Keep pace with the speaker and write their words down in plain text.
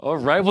All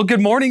right. Well,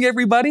 good morning,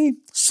 everybody.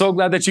 So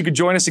glad that you could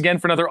join us again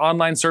for another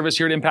online service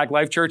here at Impact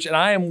Life Church. And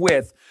I am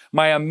with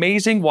my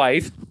amazing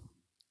wife,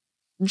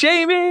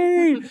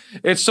 Jamie.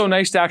 It's so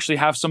nice to actually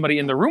have somebody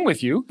in the room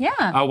with you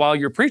while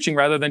you're preaching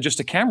rather than just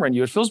a camera in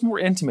you. It feels more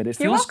intimate. It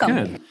feels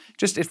good.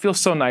 It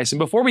feels so nice. And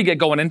before we get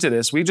going into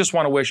this, we just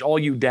want to wish all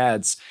you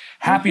dads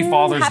happy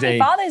Father's Day.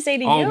 Happy Father's Day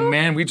to you. Oh,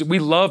 man, we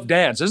love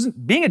dads.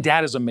 Being a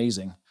dad is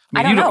amazing.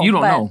 I don't know. You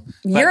don't know.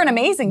 You're an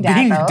amazing dad,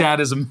 being though. Dad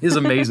is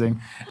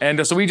amazing.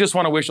 And so we just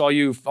want to wish all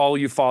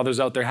you fathers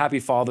out there, happy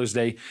Father's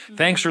Day.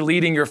 Thanks for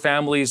leading your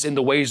families in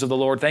the ways of the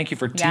Lord. Thank you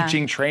for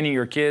teaching, training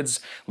your kids,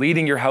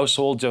 leading your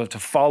household to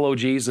follow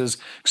Jesus,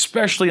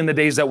 especially in the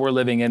days that we're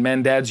living in.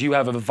 Men, dads, you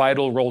have a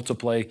vital role to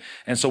play.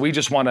 And so we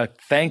just want to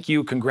thank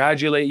you,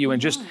 congratulate you, and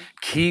just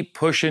keep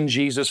pushing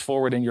Jesus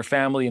forward in your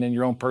family and in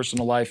your own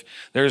personal life.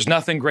 There's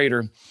nothing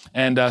greater.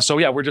 And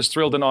we're just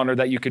thrilled and honored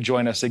that you could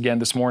join us again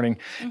this morning.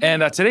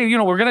 And today,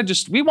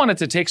 we wanted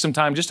to take some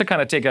time just to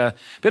kind of take a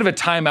bit of a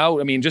time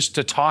out. Just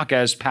to talk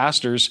as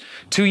pastors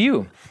to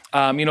you.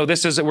 We're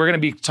going to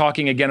be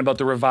talking again about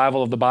the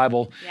revival of the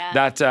Bible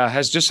that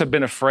has just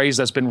been a phrase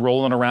that's been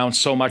rolling around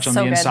so much on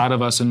the inside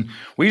of us. And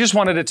we just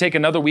wanted to take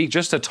another week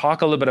just to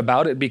talk a little bit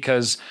about it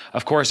because,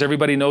 of course,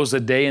 everybody knows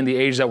the day and the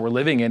age that we're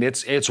living in.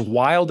 It's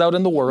wild out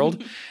in the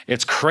world.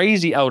 It's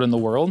crazy out in the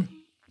world.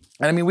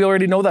 And we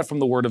already know that from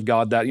the Word of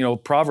God that,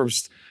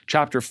 Proverbs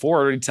chapter 4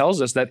 already tells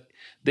us that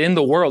in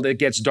the world, it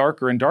gets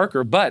darker and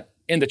darker, but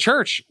in the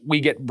church, we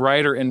get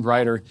brighter and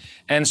brighter.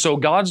 And so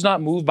God's not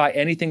moved by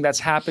anything that's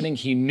happening.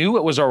 He knew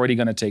it was already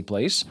going to take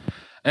place.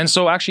 And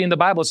so actually in the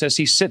Bible, it says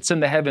he sits in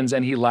the heavens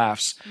and he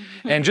laughs.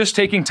 And just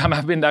taking time,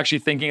 I've been actually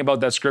thinking about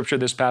that scripture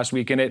this past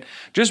week, and it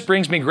just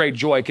brings me great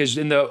joy because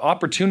in the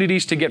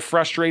opportunities to get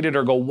frustrated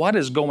or go, what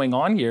is going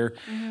on here?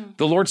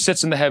 The Lord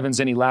sits in the heavens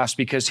and he laughs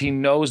because he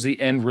knows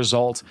the end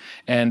result.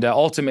 And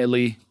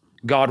ultimately,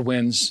 God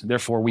wins,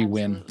 therefore we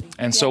win.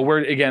 And so we're,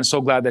 again,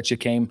 so glad that you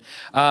came.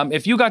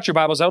 If you got your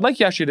Bibles, I would like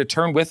you actually to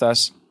turn with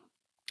us.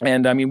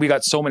 And we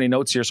got so many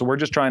notes here, so we're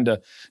just trying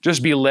to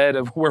just be led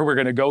of where we're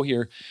going to go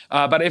here.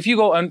 But if you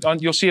go on,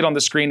 you'll see it on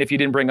the screen. If you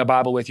didn't bring a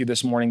Bible with you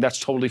this morning, that's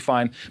totally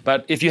fine.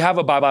 But if you have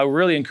a Bible, I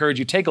really encourage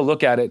you, take a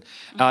look at it.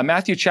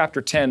 Matthew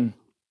chapter 10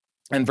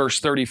 and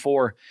verse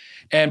 34.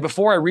 And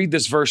before I read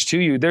this verse to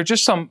you, there's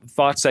just some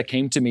thoughts that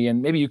came to me,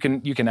 and maybe you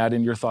can add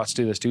in your thoughts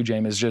to this too,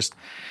 James, is just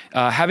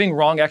having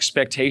wrong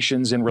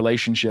expectations in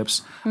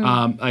relationships,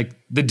 like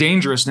the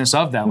dangerousness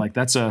of that. Like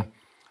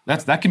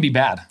that can be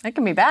bad. That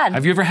can be bad.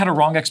 Have you ever had a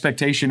wrong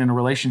expectation in a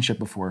relationship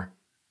before?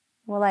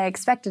 Well, I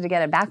expected to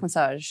get a back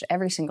massage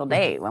every single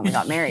day when we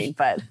got married,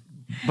 but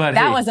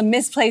that was a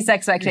misplaced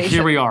expectation.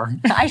 Here we are.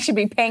 I should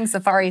be paying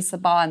Safari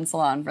Spa and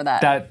Salon for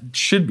that. That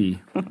should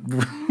be.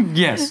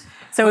 Yes.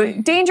 So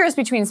dangerous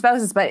between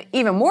spouses, but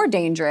even more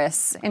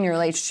dangerous in your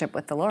relationship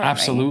with the Lord.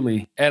 Absolutely.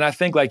 Right? And I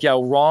think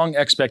wrong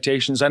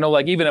expectations. I know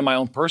even in my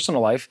own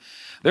personal life,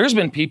 there's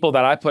been people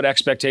that I put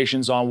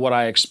expectations on what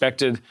I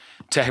expected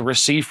to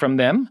receive from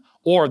them,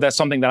 or that's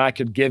something that I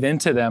could give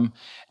into them.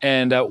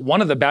 And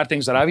one of the bad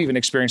things that I've even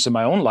experienced in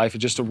my own life is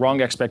just a wrong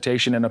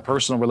expectation in a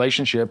personal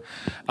relationship.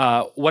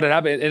 What had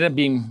happened, it ended up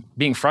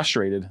being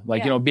frustrated,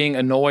 being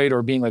annoyed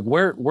or being like,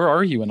 where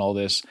are you in all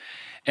this?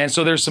 And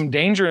so there's some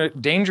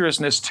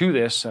dangerousness to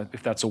this,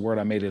 if that's a word,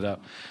 I made it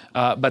up.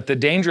 But the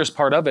dangerous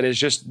part of it is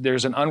just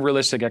there's an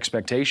unrealistic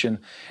expectation.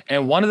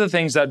 And one of the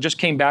things that just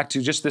came back to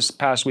just this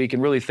past week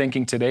and really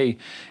thinking today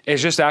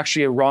is just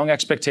actually a wrong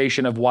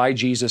expectation of why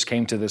Jesus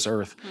came to this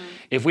earth.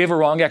 If we have a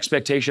wrong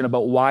expectation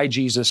about why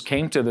Jesus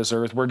came to this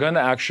earth, we're going to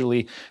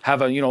actually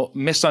have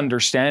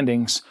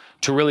misunderstandings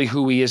to really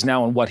who he is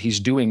now and what he's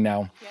doing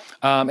now.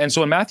 And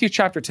so in Matthew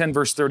chapter 10,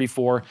 verse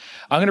 34,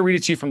 I'm going to read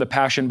it to you from the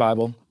Passion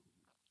Bible.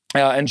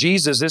 And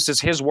Jesus, this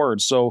is his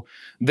words. So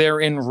they're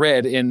in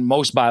red in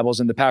most Bibles.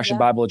 In the Passion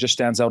Bible, it just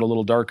stands out a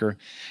little darker.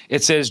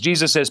 It says,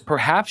 Jesus says,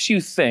 perhaps you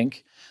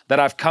think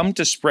that I've come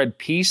to spread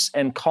peace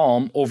and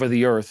calm over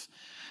the earth,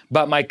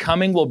 but my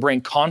coming will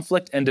bring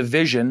conflict and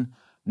division,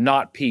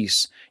 not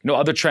peace.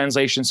 Other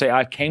translations say,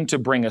 I came to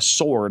bring a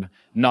sword,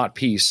 not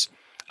peace.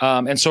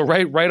 And so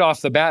right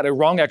off the bat, a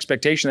wrong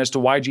expectation as to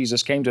why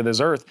Jesus came to this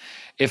earth.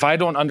 If I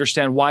don't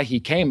understand why he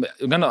came,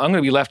 I'm going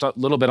to be left a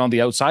little bit on the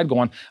outside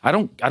going, I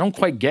don't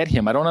quite get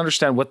him. I don't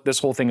understand what this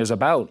whole thing is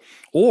about.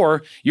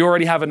 Or you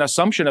already have an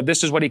assumption of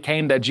this is what he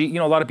came, that a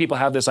lot of people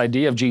have this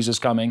idea of Jesus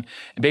coming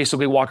and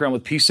basically walk around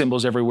with peace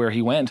symbols everywhere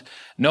he went.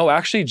 No,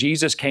 actually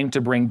Jesus came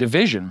to bring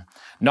division.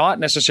 Not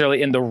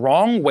necessarily in the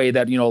wrong way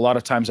that, a lot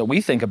of times that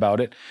we think about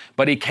it,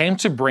 but he came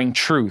to bring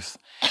truth.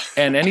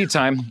 And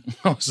anytime,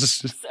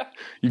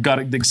 you got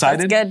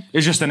excited? That's good.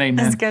 It's just an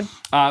amen. That's good.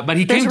 But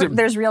he came to...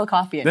 There's real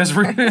coffee in it.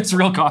 It's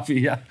real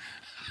coffee, yeah.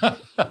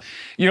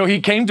 He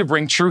came to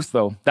bring truth,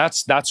 though.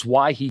 That's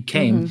why he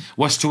came,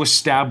 was to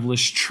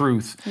establish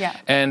truth. Yeah.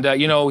 And,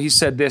 he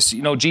said this,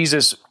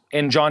 Jesus,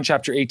 in John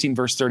chapter 18,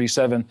 verse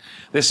 37,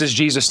 this is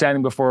Jesus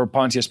standing before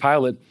Pontius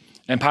Pilate.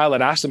 And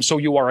Pilate asked him, so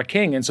you are a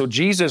king? And so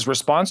Jesus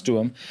responds to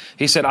him.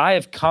 He said, I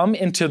have come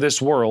into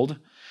this world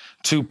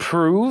to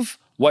prove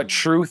what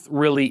truth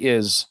really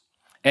is.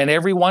 and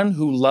everyone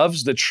who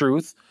loves the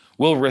truth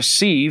will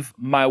receive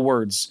my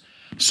words.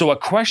 So a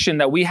question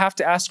that we have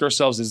to ask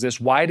ourselves is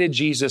this: why did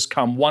Jesus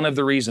come? One of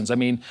the reasons. I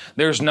mean,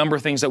 there's a number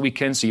of things that we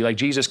can see. Like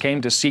Jesus came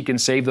to seek and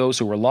save those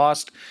who were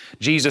lost.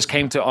 Jesus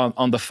came to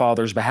on the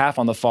Father's behalf,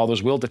 on the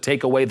Father's will, to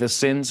take away the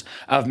sins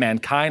of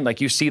mankind.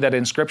 Like you see that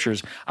in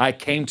scriptures. I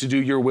came to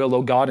do your will,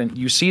 O God. And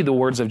you see the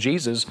words of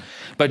Jesus.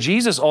 But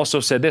Jesus also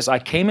said this: I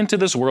came into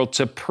this world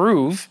to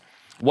prove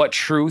what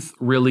truth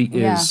really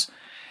is. Yeah.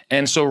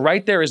 And so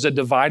right there is a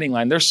dividing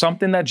line. There's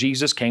something that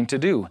Jesus came to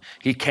do.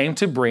 He came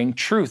to bring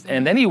truth.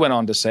 And then he went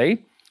on to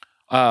say,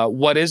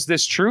 what is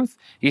this truth?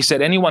 He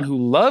said, anyone who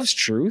loves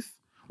truth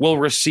will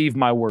receive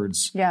my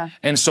words. Yeah.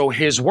 And so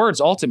his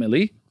words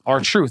ultimately are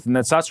truth. And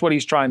that's what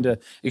he's trying to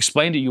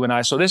explain to you and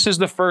I. So this is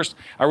the first,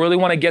 I really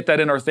want to get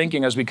that in our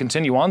thinking as we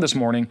continue on this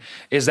morning,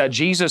 is that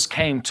Jesus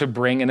came to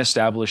bring and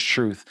establish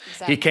truth.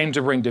 Exactly. He came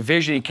to bring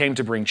division. He came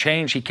to bring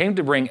change. He came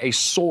to bring a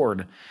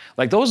sword.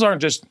 Like those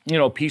aren't just,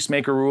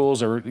 peacemaker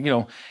rules or,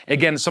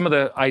 again, some of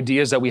the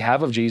ideas that we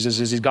have of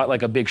Jesus is he's got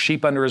like a big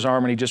sheep under his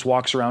arm and he just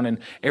walks around and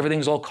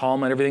everything's all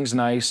calm and everything's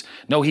nice.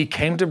 No, he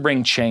came to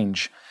bring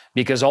change.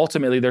 Because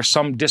ultimately there's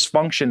some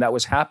dysfunction that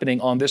was happening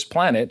on this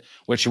planet,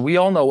 which we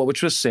all know,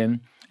 which was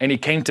sin, and he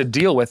came to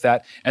deal with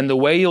that. And the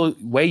way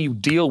you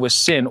deal with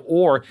sin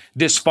or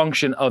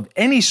dysfunction of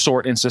any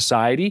sort in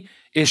society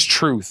is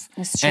truth.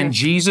 It's true. And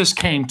Jesus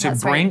came to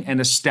bring and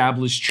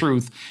establish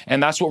truth.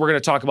 And that's what we're going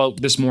to talk about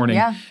this morning.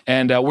 Yeah.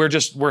 And we're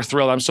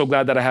thrilled. I'm so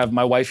glad that I have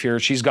my wife here.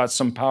 She's got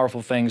some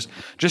powerful things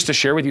just to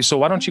share with you. So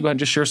why don't you go ahead and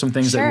just share some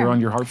things that were on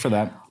your heart for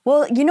that?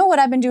 Well, you know what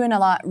I've been doing a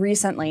lot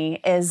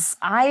recently is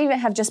I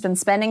have just been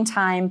spending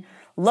time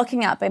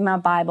looking up in my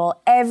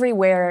Bible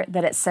everywhere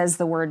that it says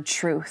the word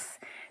truth.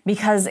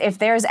 Because if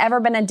there's ever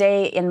been a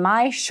day in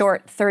my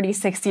short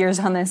 36 years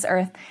on this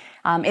earth,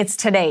 it's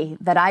today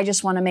that I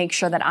just want to make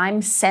sure that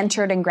I'm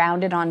centered and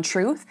grounded on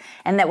truth,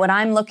 and that when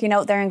I'm looking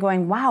out there and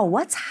going, wow,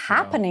 what's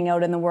happening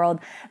out in the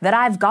world, that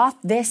I've got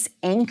this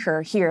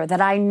anchor here,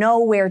 that I know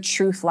where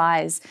truth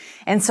lies.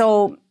 And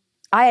so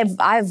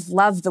I've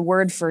loved the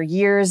word for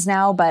years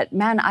now, but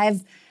man,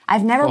 I've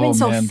never been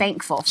so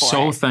thankful for it.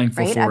 So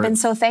thankful for it. I've been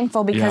so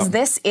thankful because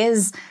this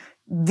is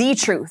the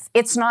truth.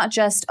 It's not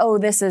just, oh,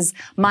 this is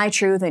my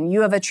truth and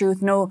you have a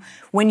truth. No,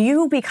 when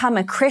you become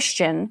a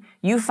Christian,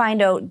 you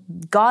find out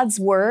God's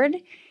word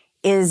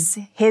is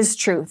his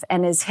truth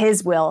and is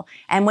his will.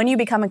 And when you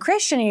become a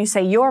Christian and you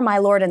say, you're my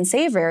Lord and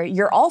Savior,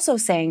 you're also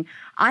saying,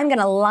 I'm going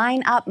to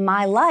line up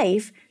my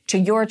life to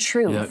your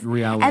truth.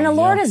 Reality, and the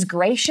Lord is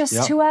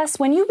gracious to us.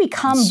 When you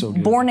become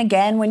born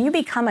again, when you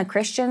become a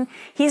Christian,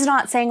 he's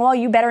not saying, well,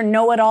 you better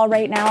know it all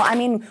right now. I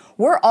mean,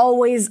 we're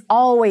always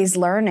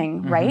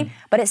learning, right?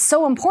 But it's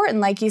so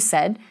important, like you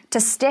said, to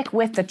stick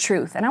with the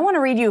truth. And I want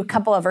to read you a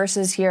couple of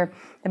verses here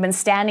that have been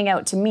standing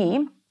out to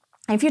me.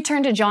 If you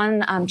turn to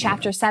John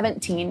chapter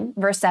 17,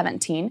 verse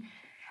 17,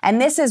 and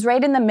this is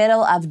right in the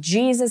middle of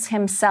Jesus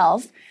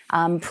himself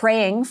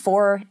praying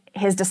for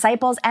his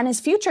disciples and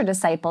his future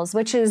disciples,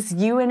 which is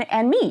you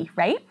and me,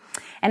 right?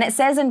 And it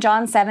says in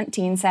John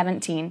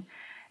 17:17,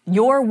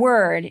 your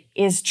word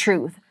is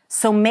truth,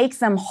 so make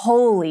them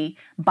holy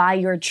by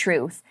your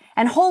truth.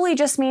 And holy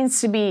just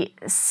means to be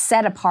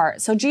set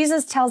apart. So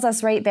Jesus tells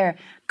us right there,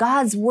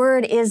 God's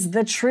word is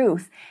the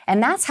truth.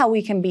 And that's how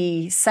we can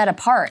be set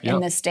apart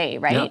in this day,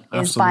 right?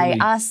 Is by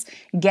us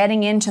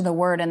getting into the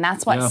word. And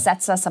that's what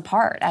sets us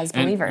apart as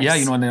believers.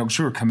 And I'm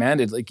sure we're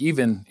commanded, like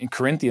even in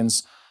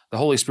Corinthians, the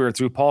Holy Spirit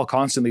through Paul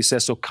constantly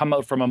says, so come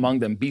out from among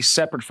them, be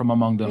separate from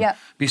among them.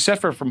 Be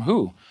separate from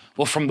who?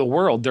 Well, from the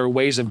world, their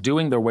ways of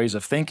doing, their ways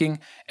of thinking.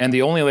 And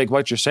the only, like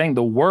what you're saying,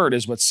 the word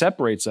is what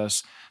separates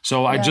us.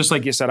 So I just,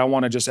 like you said, I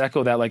want to just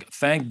echo that, like,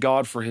 thank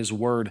God for his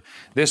word.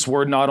 This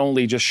word not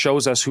only just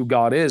shows us who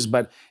God is,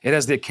 but it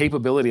has the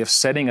capability of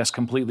setting us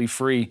completely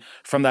free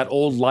from that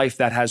old life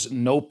that has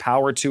no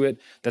power to it,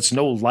 that's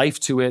no life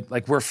to it.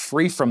 Like we're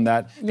free from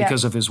that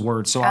because of his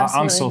word. So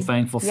I'm so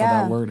thankful for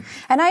that word.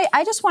 And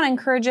I just want to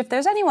encourage, if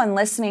there's anyone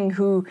listening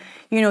who,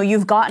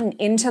 you've gotten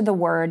into the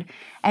word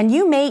and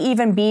you may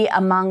even be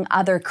among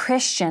other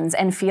Christians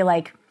and feel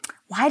like,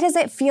 why does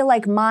it feel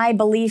like my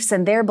beliefs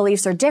and their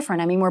beliefs are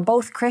different? I mean, we're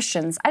both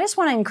Christians. I just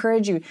want to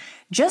encourage you,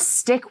 just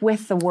stick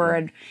with the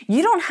word.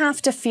 You don't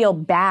have to feel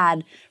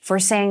bad for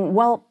saying,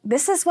 well,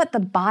 this is what the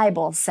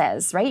Bible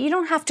says, right? You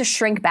don't have to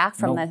shrink back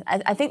from this.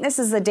 I think this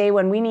is the day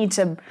when we need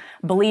to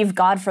believe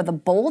God for the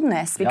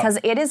boldness, because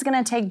it is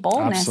going to take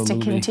boldness to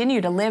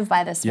continue to live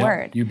by this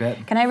word. You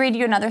bet. Can I read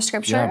you another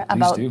scripture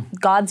about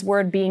God's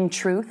word being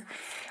truth?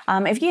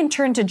 If you can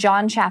turn to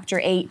John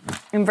chapter 8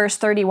 in verse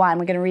 31,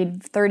 we're going to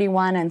read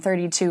 31 and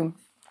 32.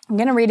 I'm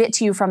going to read it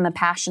to you from the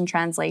Passion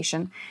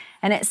Translation.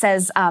 And it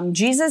says,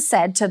 Jesus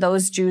said to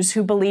those Jews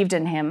who believed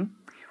in him,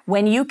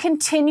 when you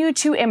continue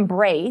to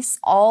embrace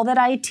all that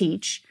I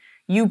teach,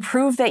 you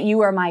prove that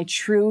you are my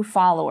true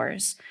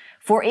followers.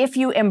 For if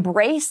you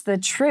embrace the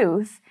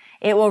truth,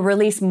 it will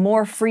release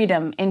more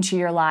freedom into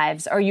your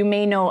lives. Or you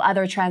may know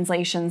other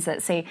translations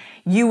that say,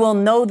 you will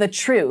know the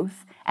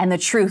truth, and the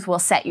truth will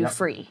set you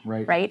free,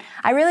 right?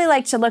 I really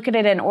like to look at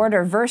it in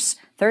order. Verse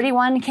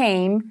 31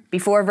 came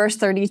before verse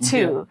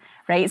 32,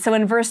 right? So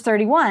in verse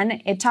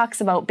 31, it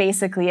talks about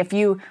basically if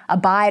you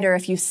abide or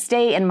if you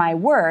stay in my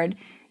word,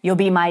 you'll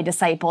be my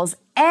disciples.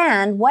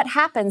 And what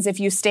happens if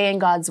you stay in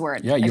God's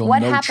word? Yeah, you'll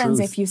what know happens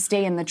truth. if you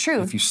stay in the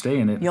truth? If you stay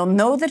in it. You'll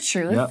know the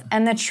truth,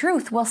 and the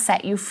truth will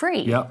set you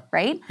free,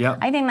 right? Yeah.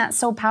 I think that's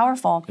so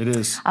powerful. It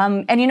is.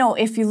 And you know,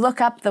 if you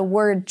look up the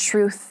word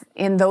truth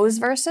in those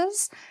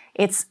verses,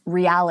 it's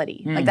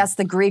reality. Like that's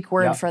the Greek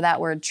word for that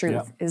word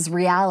truth, is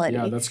reality.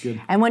 Yeah, that's good.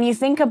 And when you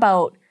think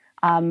about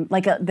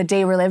the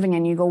day we're living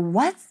in, you go,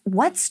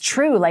 what's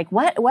true? Like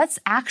what's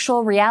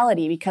actual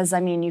reality? Because I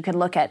mean, you can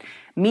look at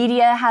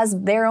media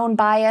has their own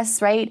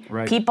bias, right?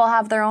 People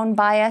have their own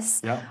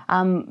bias.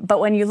 But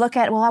when you look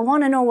at, well, I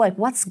want to know like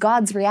what's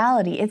God's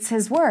reality? It's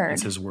His word.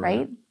 It's His word.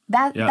 Right?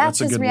 That's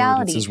His good reality.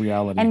 Word. It's His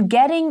reality. And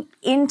getting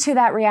into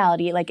that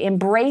reality, like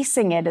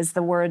embracing it is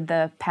the word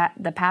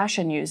the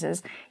Passion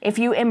uses. If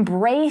you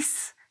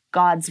embrace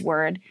God's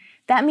word,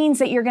 that means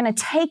that you're going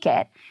to take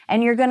it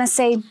and you're going to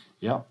say,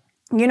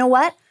 you know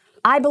what?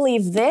 I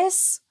believe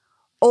this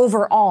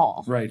over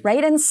all. Right?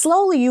 And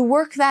slowly you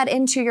work that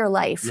into your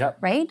life,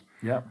 right?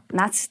 And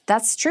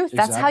that's truth. Exactly.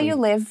 That's how you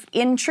live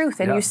in truth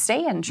and you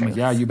stay in truth.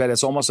 Yeah, you bet.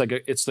 It's almost like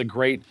it's the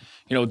great,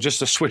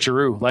 just a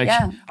switcheroo. Like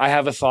I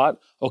have a thought,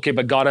 okay,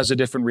 but God has a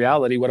different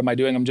reality. What am I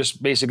doing? I'm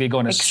just basically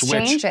going to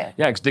switch. It.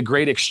 Yeah, it's the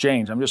great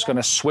exchange. I'm just going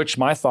to switch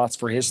my thoughts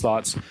for His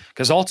thoughts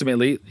because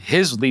ultimately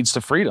His leads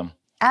to freedom.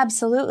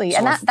 Absolutely. So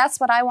and that's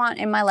what I want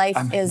in my life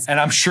is... And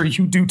I'm sure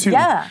you do too.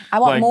 Yeah.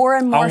 I want more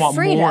and more freedom. I want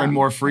more and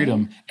more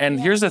freedom.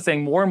 And here's the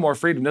thing, more and more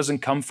freedom doesn't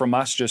come from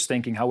us just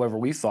thinking however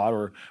we thought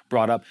or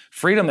brought up.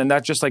 Freedom, and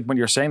that's just like when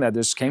you're saying that,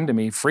 this came to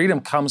me, freedom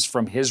comes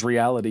from His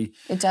reality.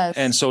 It does.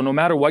 And so no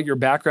matter what your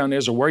background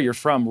is or where you're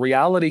from,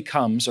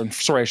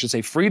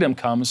 freedom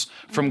comes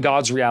from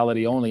God's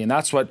reality only. And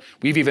that's what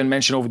we've even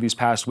mentioned over these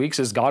past weeks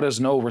is God is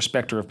no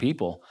respecter of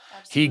people.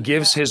 He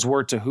gives His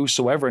word to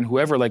whosoever, and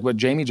whoever, like what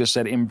Jamie just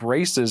said,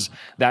 embraces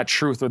that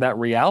truth or that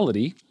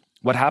reality,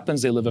 what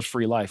happens? They live a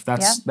free life.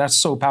 That's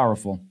so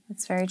powerful.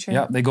 That's very true.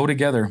 Yeah, they go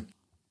together.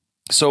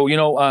 So,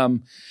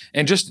 and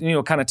just,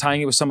 kind of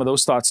tying it with some of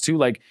those thoughts too,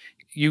 like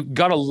you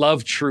got to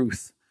love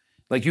truth.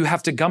 Like you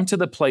have to come to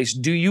the place,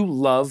 do you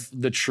love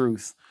the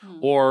truth?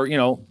 Or,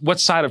 what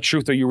side of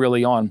truth are you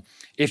really on?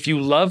 If you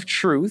love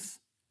truth,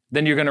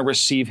 then you're going to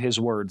receive His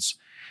words.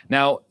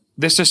 Now,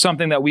 this is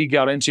something that we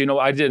got into.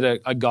 I did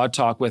a God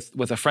talk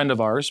with a friend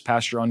of ours,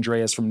 Pastor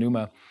Andreas from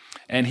Numa,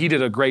 and he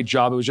did a great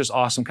job. It was just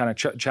awesome kind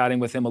of chatting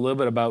with him a little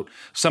bit about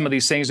some of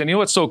these things. And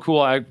what's so cool,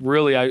 I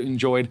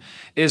enjoyed,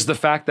 is the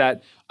fact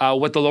that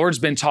what the Lord's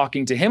been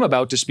talking to him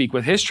about to speak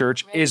with His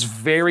church is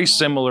very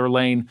similar,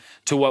 Lane,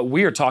 to what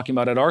we are talking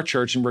about at our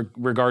church in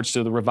regards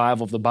to the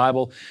revival of the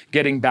Bible,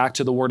 getting back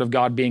to the Word of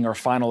God being our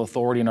final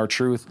authority and our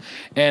truth.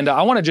 And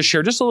I want to just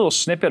share just a little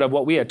snippet of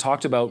what we had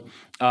talked about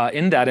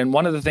in that. And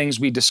one of the things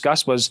we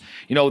discussed was,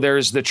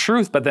 there's the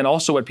truth, but then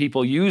also what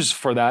people use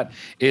for that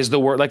is the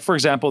word, like for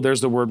example,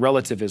 there's the word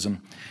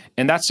relativism.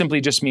 And that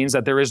simply just means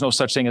that there is no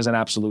such thing as an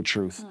absolute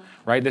truth,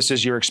 right? This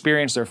is your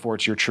experience, therefore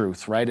it's your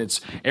truth, right?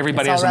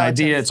 Everybody has an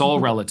idea, it's all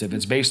relative.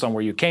 It's based on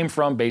where you came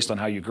from, based on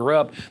how you grew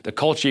up, the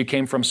culture you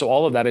came from, so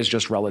all of that is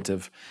just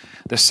relative.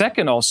 The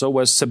second also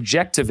was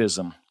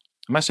subjectivism.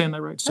 Am I saying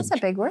that right? That's a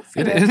big word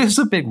for you. It is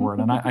a big word,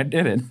 and I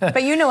did it.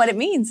 But you know what it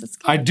means. It's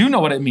good. I do know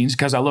what it means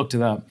because I looked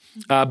it up.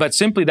 But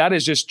simply that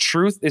is just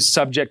truth is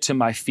subject to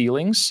my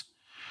feelings.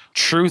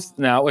 Truth,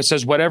 now it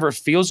says whatever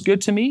feels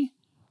good to me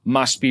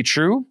must be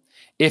true.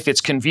 If it's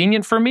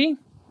convenient for me,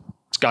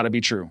 it's got to be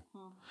true.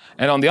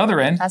 And on the other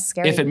end,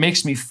 if it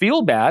makes me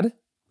feel bad,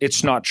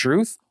 it's not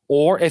truth.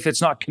 Or if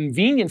it's not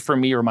convenient for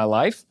me or my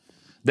life,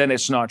 then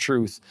it's not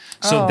truth.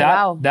 So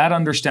that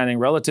understanding,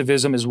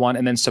 relativism is one,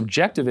 and then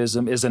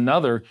subjectivism is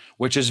another,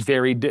 which is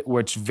very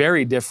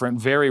different,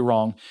 very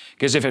wrong.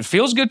 Because if it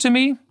feels good to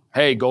me,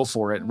 hey, go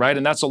for it, right?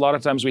 And that's a lot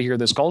of times we hear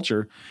this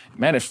culture,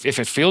 man, if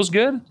it feels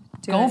good,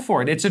 go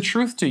for it. It's a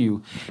truth to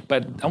you.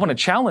 But I want to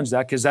challenge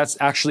that because that's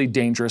actually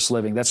dangerous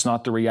living. That's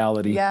not the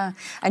reality. Yeah.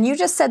 And you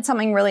just said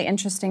something really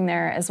interesting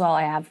there as well.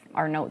 I have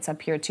our notes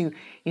up here too.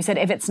 You said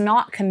if it's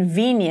not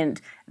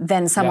convenient,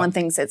 then someone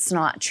thinks it's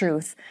not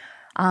truth.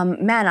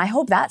 Man, I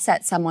hope that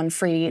set someone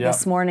free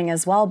this morning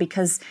as well,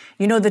 because,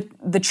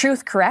 the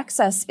truth corrects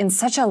us in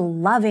such a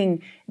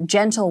loving,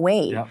 gentle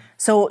way. Yeah.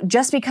 So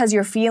just because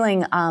you're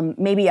feeling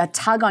maybe a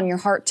tug on your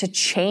heart to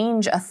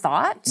change a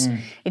thought,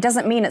 it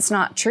doesn't mean it's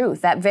not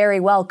truth. That very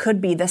well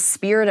could be the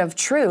Spirit of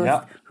truth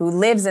who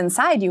lives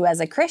inside you as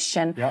a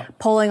Christian,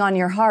 pulling on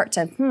your heart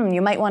to,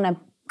 you might want to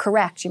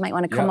correct, you might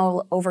want to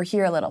come over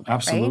here a little bit.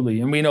 Absolutely.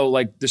 Right? And we know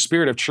like the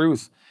Spirit of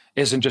truth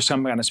isn't just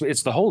some kind of,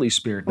 it's the Holy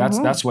Spirit.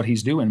 That's what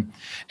He's doing.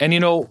 And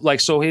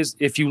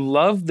if you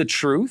love the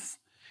truth,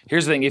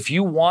 here's the thing, if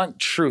you want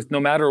truth, no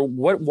matter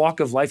what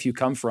walk of life you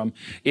come from,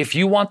 if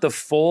you want the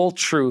full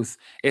truth,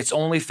 it's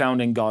only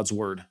found in God's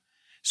Word.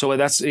 So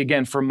that's,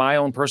 again, for my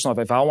own personal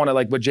life. If I want to,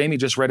 like what Jamie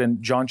just read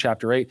in John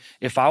chapter 8,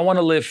 if I want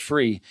to live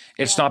free,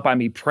 it's not by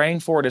me praying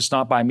for it. It's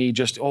not by me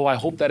just, I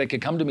hope that it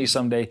could come to me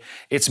someday.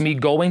 It's me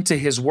going to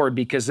his word,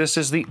 because this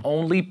is the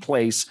only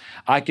place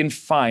I can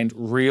find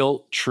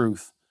real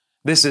truth.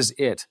 This is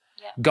it.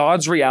 Yeah.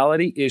 God's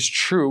reality is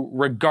true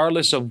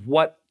regardless of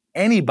what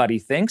anybody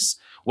thinks,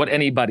 what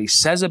anybody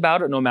says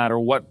about it, no matter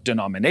what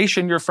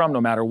denomination you're from,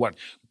 no matter what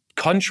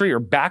country or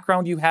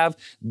background you have.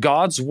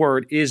 God's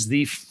word is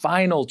the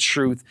final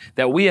truth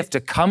that we have to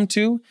come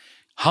to,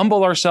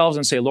 humble ourselves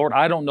and say, Lord,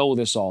 I don't know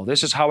this all.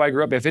 This is how I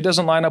grew up. If it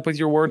doesn't line up with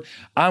your word,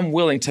 I'm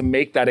willing to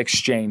make that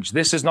exchange.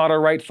 This is not a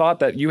right thought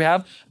that you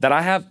have, that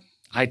I have.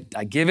 I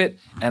give it,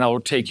 and I'll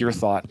take your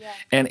thought. Yeah.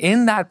 And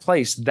in that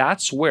place,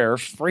 that's where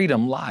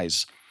freedom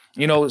lies.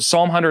 You know,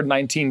 Psalm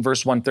 119,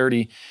 verse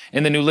 130,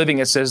 in the New Living,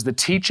 it says, the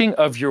teaching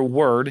of your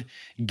word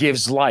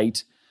gives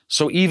light,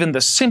 so even the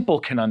simple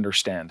can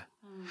understand.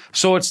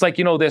 So it's like,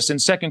 this in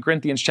 2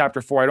 Corinthians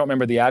chapter 4, I don't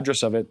remember the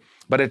address of it,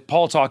 but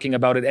Paul talking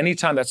about it,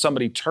 anytime that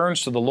somebody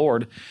turns to the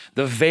Lord,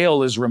 the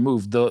veil is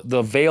removed,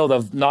 the veil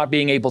of not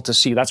being able to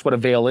see. That's what a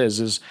veil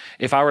is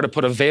if I were to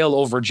put a veil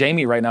over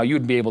Jamie right now,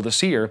 you'd be able to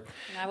see her.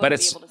 And I wouldn't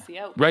be able to see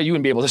out. Right, you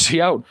wouldn't be able to see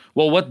out.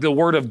 Well, what the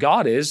word of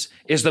God is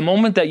the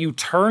moment that you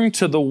turn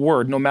to the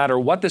word, no matter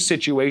what the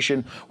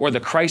situation or the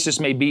crisis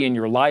may be in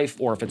your life,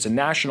 or if it's a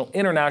national,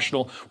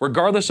 international,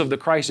 regardless of the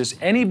crisis,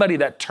 anybody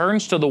that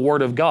turns to the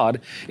word of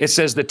God, it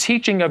says the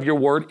teaching of your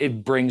word,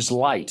 it brings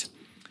light.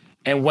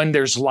 And when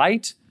there's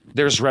light,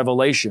 there's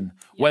revelation.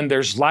 Yep. When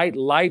there's light,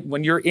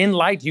 when you're in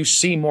light, you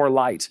see more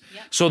light.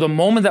 Yep. So the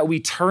moment that we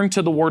turn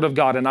to the word of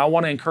God, and I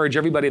want to encourage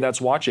everybody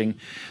that's watching,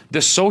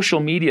 the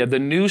social media, the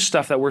new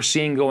stuff that we're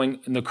seeing going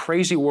in the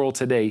crazy world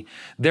today,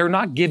 they're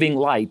not giving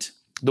light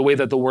the way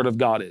that the word of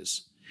God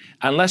is.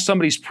 Unless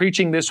somebody's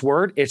preaching this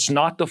word, it's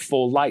not the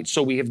full light.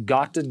 So we have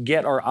got to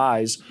get our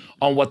eyes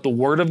on what the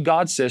word of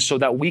God says so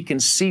that we can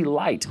see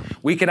light.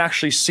 We can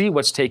actually see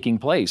what's taking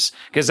place,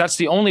 because that's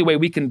the only way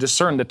we can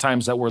discern the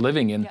times that we're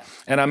living in. Yeah.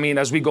 And I mean,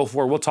 as we go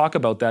forward, we'll talk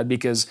about that,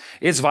 because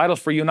it's vital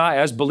for you and I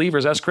as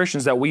believers, as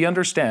Christians, that we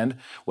understand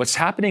what's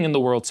happening in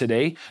the world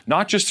today,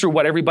 not just through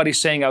what everybody's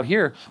saying out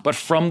here, but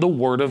from the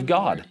word of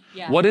God.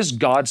 Yeah. What is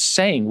God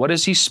saying? What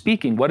is he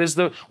speaking? What is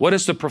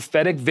the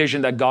prophetic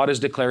vision that God is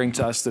declaring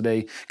to us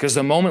today? Because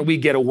the moment we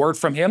get a word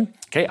from him,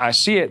 okay, I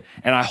see it,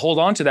 and I hold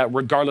on to that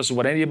regardless of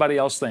what anybody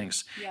else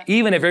thinks. Yeah.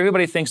 Even if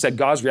everybody thinks that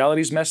God's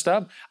reality is messed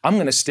up, I'm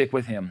going to stick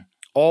with him.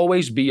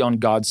 Always be on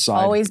God's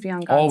side. Always be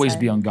on God's side. Always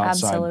be on God's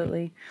side.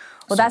 Absolutely.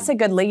 Well, that's a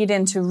good lead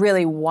into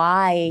really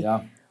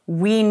why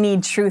we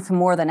need truth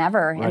more than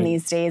ever in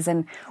these days.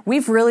 And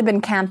we've really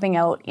been camping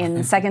out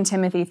in 2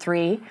 Timothy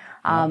 3.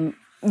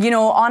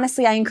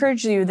 Honestly, I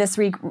encourage you this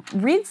week,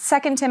 read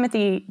 2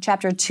 Timothy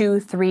chapter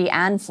 2, 3,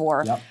 and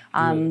 4.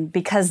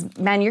 Because,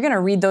 man, you're going to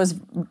read those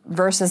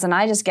verses and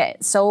I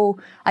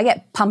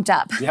get pumped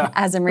up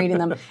as I'm reading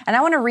them. And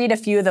I want to read a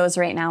few of those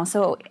right now.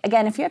 So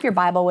again, if you have your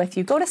Bible with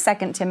you, go to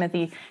 2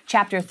 Timothy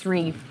chapter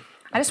 3.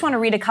 I just want to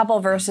read a couple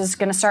of verses.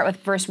 Going to start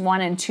with verse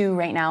 1 and 2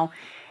 right now.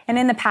 And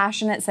in the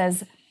Passion, it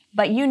says,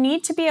 "But you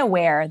need to be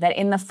aware that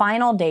in the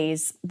final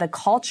days, the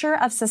culture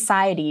of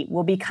society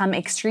will become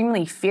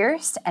extremely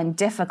fierce and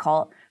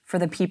difficult for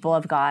the people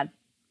of God.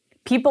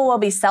 People will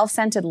be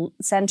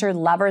self-centered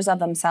lovers of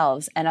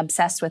themselves and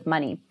obsessed with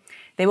money.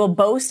 They will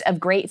boast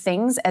of great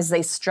things as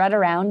they strut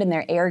around in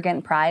their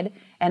arrogant pride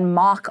and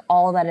mock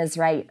all that is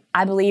right."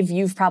 I believe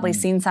you've probably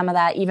seen some of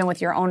that even with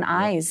your own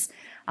eyes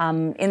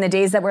in the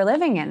days that we're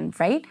living in,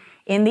 right?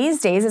 In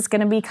these days, it's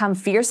going to become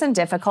fierce and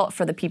difficult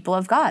for the people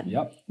of God.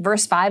 Yep.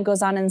 Verse 5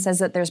 goes on and says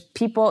that there's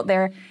people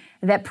there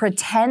that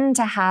pretend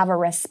to have a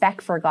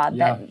respect for God,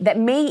 that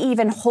may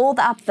even hold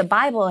up the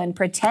Bible and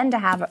pretend to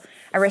have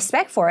a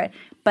respect for it,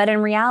 but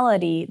in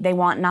reality, they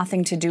want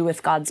nothing to do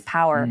with God's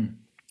power.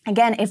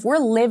 Again, if we're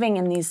living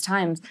in these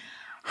times,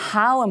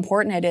 how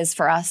important it is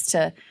for us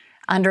to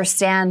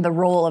understand the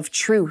role of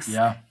truth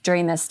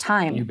during this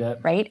time. You bet.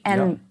 Right?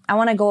 And I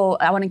want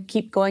to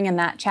keep going in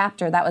that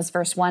chapter. That was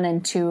verse 1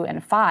 and 2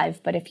 and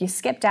 5. But if you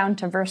skip down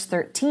to verse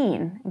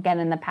 13, again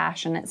in the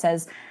Passion, it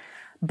says,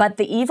 "But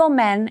the evil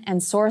men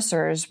and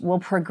sorcerers will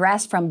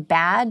progress from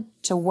bad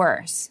to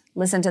worse."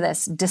 Listen to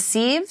this.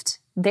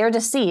 They're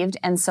deceived.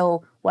 And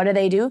so what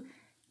do?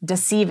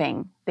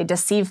 Deceiving. They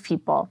deceive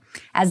people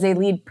as they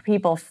lead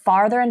people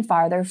farther and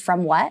farther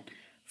from what?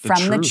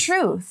 From the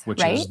truth,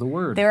 which right? is the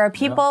word. There are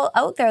people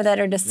out there that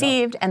are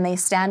deceived and they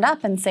stand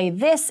up and say,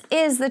 this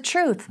is the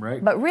truth.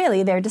 Right. But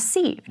really, they're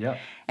deceived.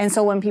 And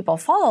so when people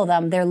follow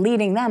them, they're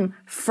leading them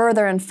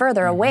further and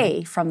further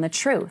away from the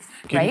truth,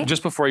 right?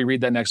 Just before you read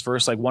that next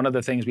verse, like one of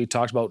the things we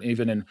talked about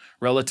even in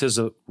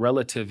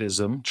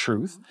relativism,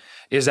 truth,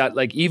 is that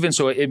like even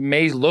so it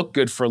may look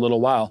good for a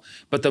little while,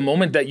 but the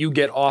moment that you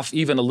get off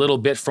even a little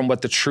bit from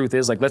what the truth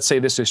is, like let's say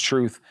this is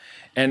truth,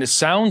 and it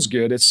sounds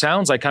good, it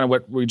sounds like kind of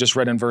what we just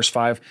read in verse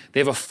 5,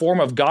 a form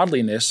of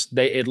godliness.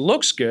 It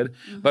looks good,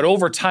 but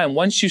over time,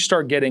 once you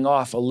start getting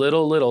off a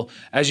little,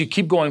 as you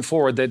keep going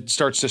forward, that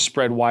starts to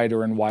spread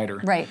wider and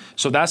wider. Right.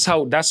 So that's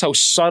how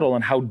subtle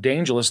and how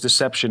dangerous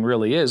deception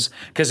really is,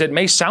 because it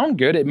may sound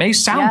good, it may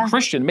sound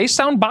Christian, it may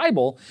sound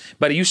Bible,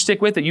 but you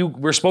stick with it.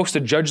 We're supposed to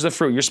judge the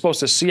fruit. You're supposed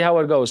to see how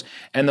it goes.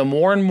 And the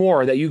more and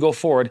more that you go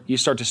forward, you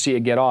start to see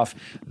it get off.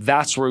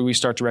 That's where we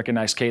start to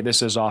recognize, Kate,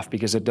 this is off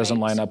because it doesn't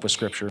line up with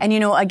Scripture. And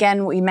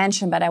again, we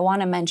mentioned, but I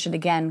want to mention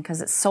again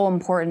because it's so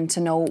important to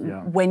know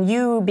when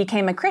you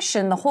became a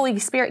Christian, the Holy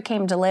Spirit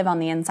came to live on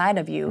the inside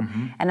of you.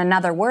 And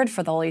another word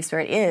for the Holy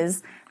Spirit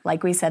is,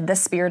 like we said, the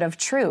Spirit of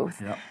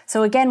truth. Yep.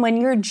 So again, when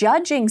you're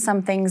judging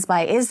some things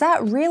by, is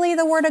that really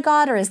the Word of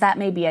God, or is that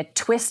maybe a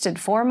twisted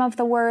form of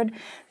the Word?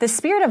 The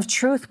Spirit of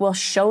truth will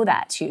show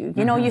that to you.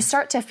 You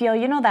start to feel,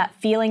 that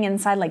feeling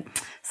inside, like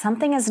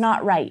something is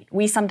not right.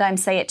 We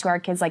sometimes say it to our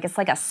kids, like it's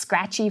like a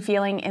scratchy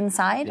feeling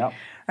inside,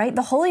 right?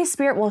 The Holy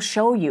Spirit will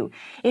show you.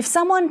 If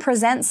someone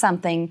presents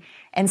something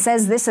and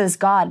says this is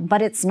God,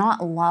 but it's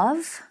not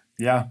love,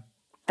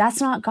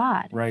 that's not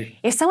God. Right.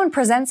 If someone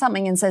presents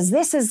something and says,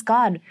 this is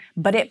God,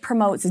 but it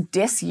promotes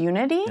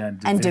disunity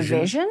and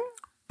division,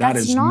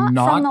 that's not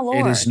from the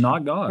Lord. It is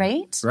not God.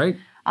 Right? Right.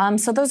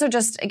 So those are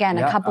just, again,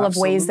 a couple of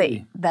ways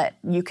that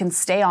you can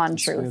stay on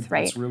truth,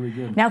 right? That's really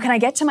good. Now, can I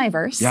get to my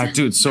verse? Yeah,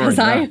 dude, sorry.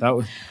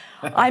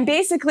 I'm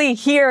basically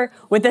here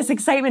with this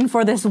excitement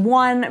for this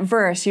one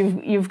verse.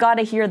 You've got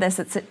to hear this.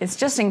 It's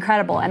just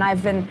incredible. And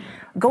I've been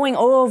going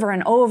over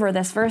and over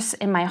this verse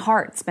in my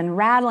heart. It's been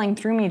rattling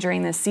through me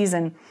during this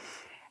season.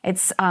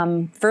 It's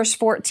verse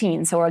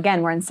 14. So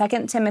again, we're in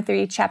 2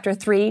 Timothy chapter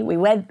 3. We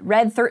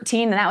read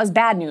 13, and that was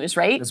bad news,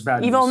 right? That's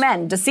bad Evil news.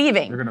 Men,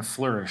 deceiving. They're going to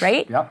flourish.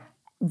 Right? Yep.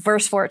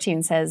 Verse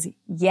 14 says,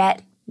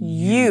 yet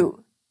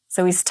you.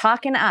 So he's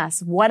talking to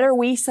us. What are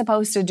we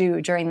supposed to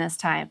do during this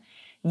time?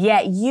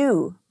 Yet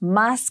you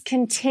must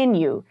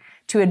continue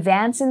to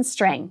advance in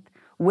strength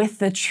with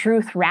the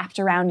truth wrapped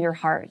around your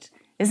heart.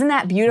 Isn't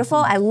that beautiful?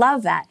 I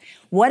love that.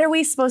 What are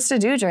we supposed to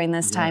do during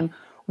this time?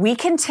 We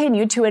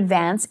continue to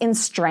advance in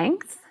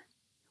strength.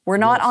 We're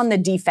not on the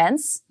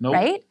defense,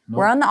 right?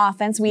 We're on the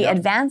offense. We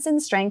advance in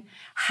strength.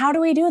 How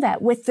do we do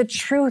that? With the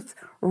truth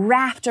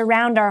wrapped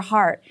around our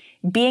heart,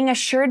 being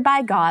assured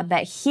by God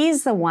that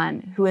He's the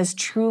one who has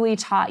truly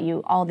taught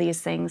you all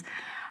these things.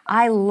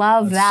 I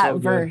love that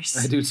verse.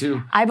 I do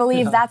too. I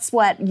believe that's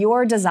what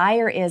your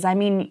desire is. I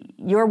mean,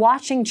 you're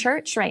watching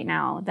church right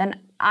now. Then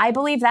I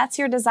believe that's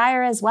your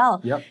desire as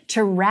well,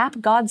 to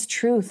wrap God's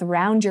truth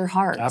around your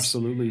heart.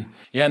 Absolutely.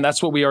 Yeah, and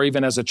that's what we are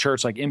even as a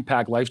church, like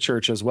Impact Life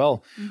Church as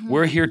well.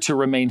 We're here to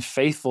remain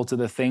faithful to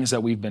the things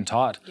that we've been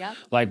taught.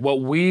 Like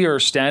what we are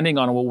standing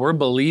on, what we're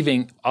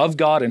believing of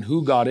God and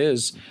who God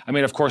is. I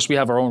mean, of course, we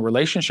have our own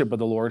relationship with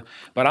the Lord,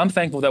 but I'm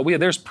thankful that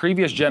there's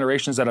previous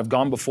generations that have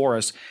gone before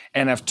us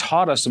and have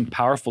taught us some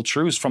powerful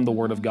truths from the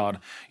Word of God,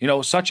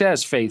 such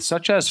as faith,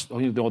 such as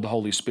the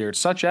Holy Spirit,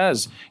 such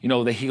as,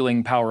 the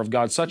healing power of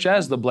God, such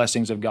as the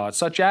blessings of God,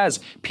 such as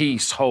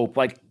peace, hope,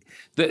 like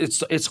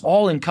it's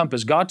all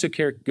encompassed. God took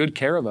good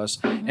care of us.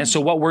 And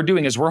so what we're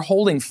doing is we're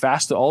holding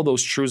fast to all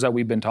those truths that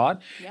we've been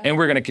taught, and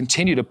we're going to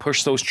continue to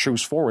push those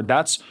truths forward.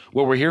 That's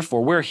what we're here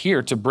for. We're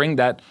here to bring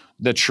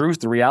the truth,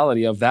 the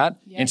reality of that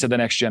into the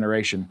next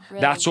generation.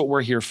 Really? That's what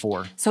we're here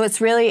for. So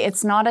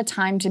it's not a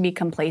time to be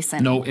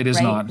complacent. No, it is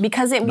not.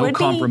 Because it would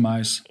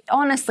compromise.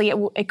 Honestly,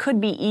 it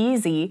could be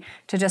easy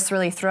to just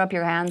really throw up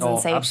your hands and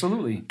say,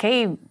 absolutely.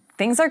 Okay,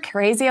 things are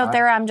crazy out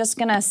there. I'm just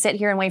going to sit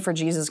here and wait for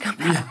Jesus to come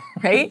back,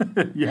 right?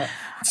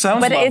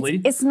 Sounds lovely.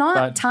 But it's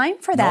not time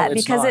for that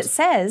because it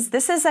says,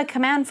 this is a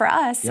command for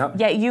us,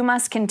 yet you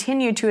must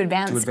continue to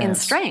advance in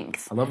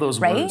strength. I love those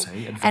words.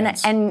 Hey,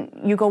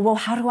 and you go, well,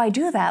 how do I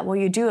do that? Well,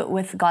 you do it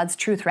with God's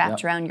truth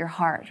wrapped around your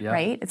heart,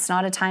 right? It's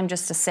not a time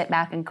just to sit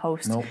back and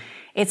coast. Nope.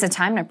 It's a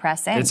time to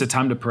press in. It's a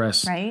time to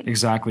press. Right?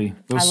 Exactly.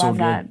 I love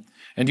that.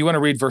 And do you want to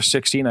read verse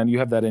 16? And you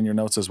have that in your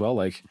notes as well.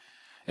 Like,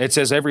 it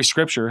says, every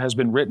scripture has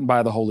been written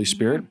by the Holy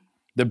Spirit.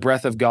 The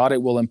breath of God,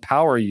 it will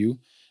empower you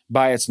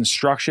by its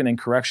instruction and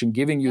correction,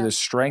 giving you the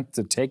strength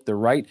to take the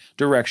right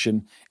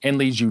direction and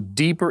lead you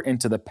deeper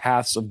into the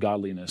paths of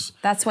godliness.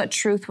 That's what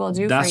truth will do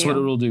for you. That's what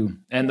it will do.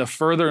 And the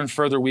further and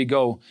further we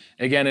go,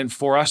 again, and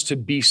for us to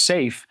be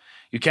safe,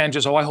 you can't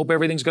just, I hope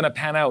everything's going to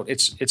pan out.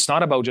 It's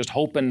not about just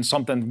hoping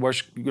something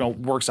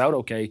works out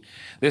okay.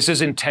 This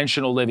is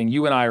intentional living.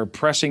 You and I are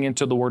pressing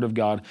into the Word of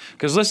God.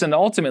 Because listen,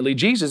 ultimately,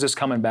 Jesus is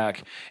coming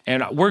back,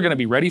 and we're going to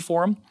be ready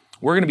for Him.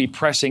 We're going to be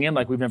pressing in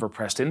like we've never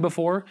pressed in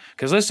before.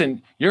 Because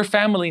listen, your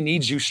family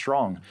needs you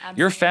strong. Absolutely.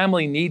 Your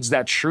family needs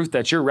that truth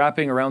that you're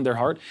wrapping around their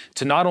heart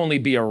to not only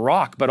be a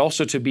rock, but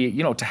also to be,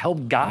 to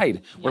help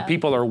guide where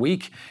people are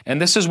weak.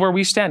 And this is where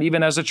we stand,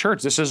 even as a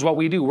church. This is what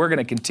we do. We're going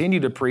to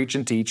continue to preach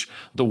and teach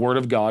the Word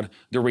of God,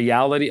 the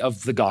reality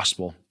of the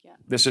gospel. Yeah.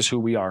 This is who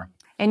we are.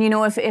 And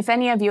if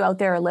any of you out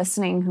there are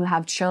listening who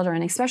have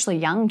children, especially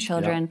young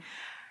children,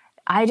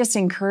 I just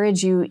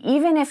encourage you,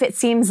 even if it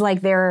seems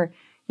like they're,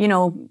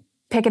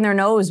 picking their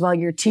nose while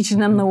you're teaching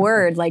them the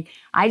Word. Like,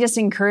 I just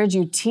encourage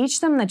you,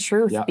 teach them the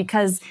truth,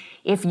 because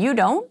if you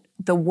don't,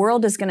 the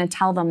world is going to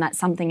tell them that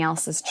something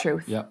else is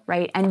truth,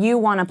 right? And you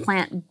want to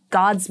plant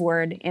God's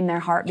word in their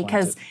heart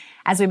because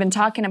as we've been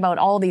talking about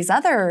all these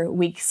other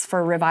weeks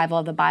for Revival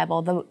of the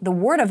Bible, the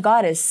word of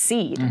God is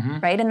seed,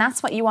 right? And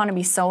that's what you want to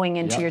be sowing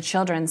into your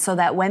children so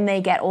that when they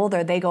get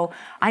older, they go,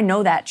 I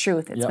know that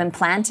truth. It's been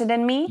planted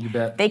in me. You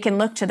bet. They can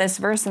look to this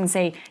verse and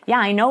say, yeah,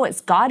 I know it's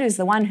God who's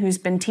the one who's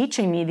been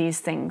teaching me these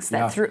things.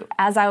 That through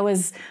as I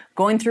was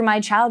going through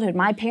my childhood,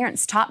 my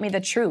parents taught me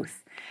the truth.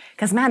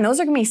 Because, man, those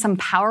are going to be some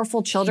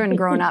powerful children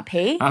growing up,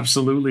 hey?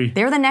 Absolutely.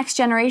 They're the next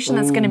generation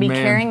that's going to be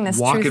carrying this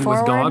truth forward. Walking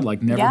with God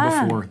like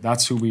never before.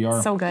 That's who we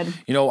are. So good.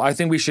 You know, I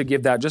think we should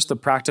give that just a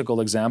practical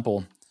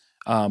example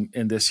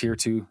in this here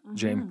too,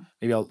 James.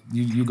 Maybe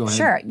you go ahead.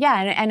 Sure,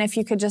 yeah. And if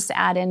you could just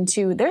add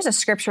into, there's a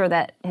scripture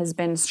that has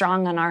been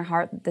strong on our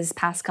heart this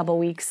past couple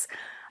weeks.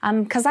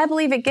 Because I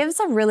believe it gives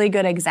a really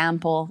good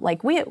example.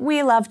 Like,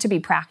 we love to be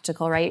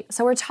practical, right?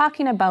 So we're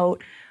talking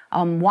about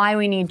why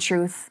we need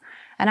truth.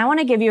 And I want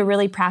to give you a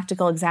really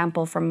practical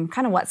example from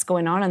kind of what's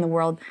going on in the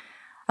world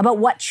about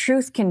what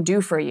truth can do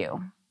for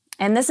you.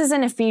 And this is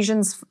in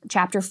Ephesians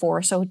chapter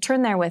 4. So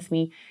turn there with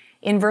me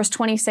in verse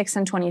 26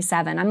 and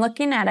 27. I'm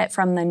looking at it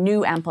from the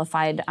New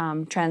Amplified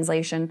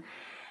translation.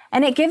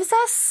 And it gives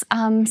us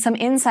some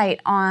insight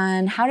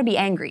on how to be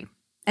angry.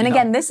 And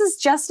again, this is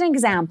just an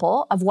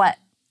example of what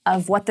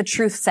the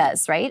truth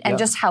says, right? And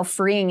just how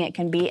freeing it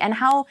can be and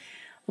how,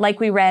 like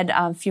we read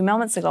a few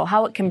moments ago,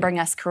 how it can bring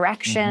us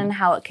correction,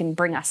 how it can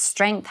bring us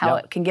strength, how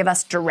it can give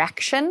us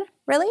direction,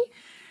 really.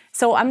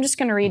 So I'm just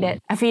going to read it.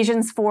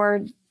 Ephesians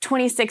 4,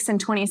 26 and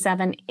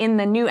 27 in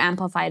the New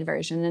Amplified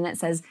Version. And it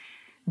says,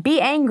 be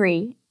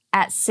angry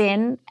at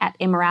sin, at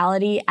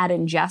immorality, at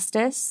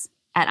injustice,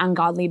 at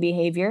ungodly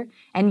behavior,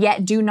 and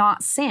yet do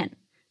not sin.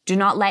 Do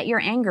not let your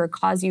anger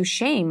cause you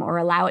shame or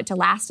allow it to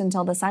last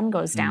until the sun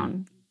goes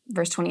down.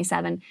 Verse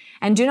 27,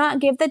 and do not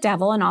give the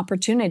devil an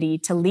opportunity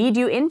to lead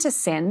you into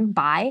sin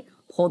by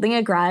holding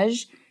a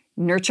grudge,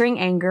 nurturing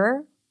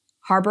anger,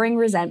 harboring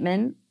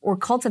resentment, or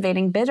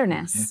cultivating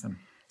bitterness.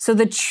 So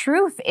the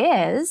truth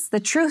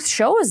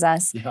shows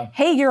us,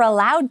 hey, you're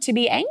allowed to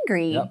be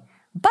angry,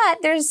 but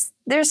there's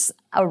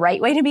a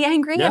right way to be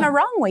angry and a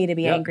wrong way to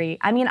be angry.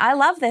 I mean, I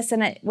love this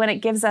when it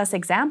gives us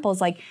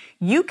examples like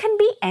you can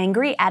be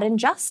angry at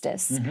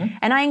injustice.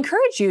 And I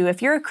encourage you,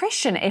 if you're a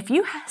Christian, if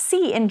you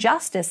see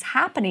injustice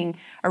happening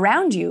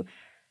around you,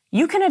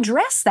 you can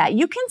address that.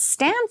 You can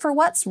stand for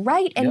what's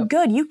right and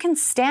good. You can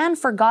stand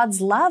for God's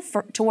love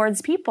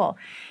towards people.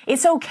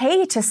 It's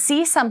okay to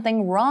see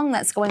something wrong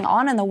that's going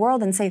on in the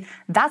world and say,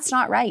 that's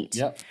not right.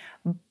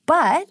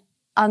 But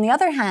on the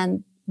other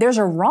hand, there's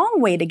a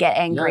wrong way to get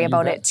angry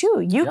about it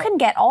too. You can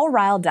get all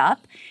riled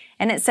up,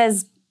 and it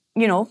says,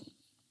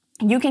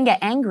 you can get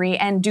angry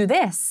and do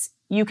this.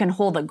 You can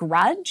hold a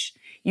grudge.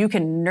 You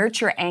can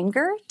nurture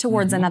anger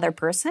towards another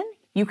person.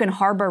 You can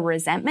harbor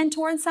resentment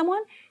towards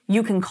someone.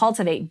 You can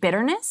cultivate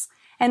bitterness.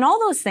 And all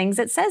those things,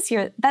 it says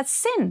here, that's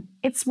sin.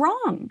 It's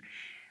wrong.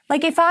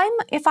 Like if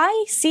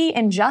I see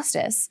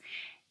injustice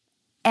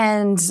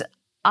and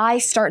I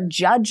start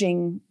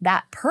judging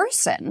that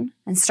person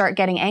and start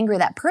getting angry,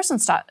 that person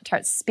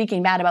starts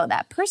speaking bad about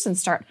that person,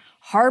 start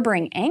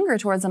harboring anger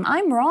towards them,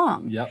 I'm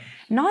wrong.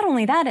 Not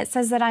only that, it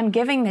says that I'm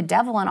giving the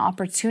devil an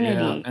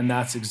opportunity. Yeah, and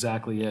that's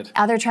exactly it.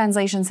 Other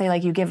translations say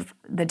like you give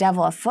the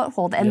devil a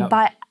foothold. And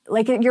by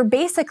like you're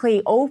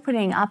basically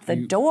opening up the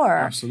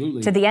door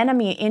to the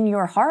enemy in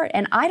your heart.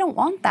 And I don't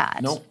want that.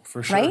 No,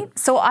 for sure. Right?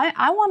 So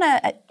I want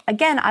to,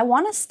 again, I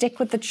want to stick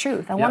with the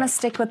truth. I want to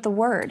stick with the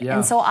word.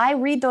 And so I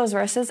read those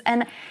verses.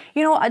 And,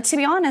 to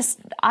be honest,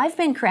 I've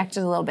been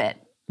corrected a little bit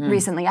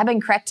recently. I've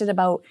been corrected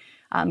about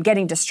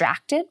getting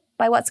distracted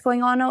by what's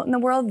going on out in the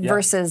world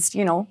versus,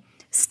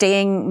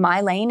 staying my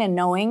lane and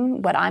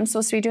knowing what I'm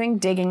supposed to be doing,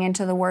 digging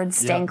into the word,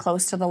 staying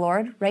close to the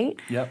Lord, right?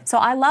 So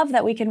I love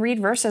that we can read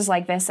verses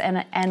like this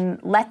and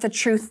let the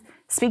truth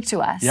speak to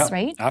us,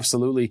 right?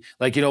 Absolutely.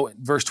 Like,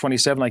 verse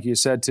 27, like you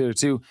said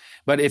too.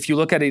 But if you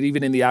look at it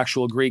even in the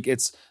actual Greek,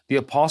 it's the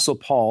Apostle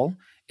Paul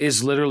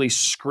is literally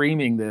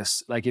screaming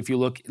this. Like if you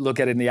look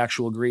at it in the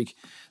actual Greek,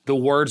 the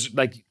words,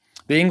 like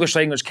the English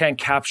language can't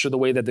capture the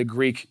way that the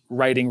Greek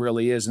writing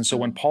really is. And so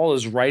when Paul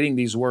is writing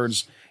these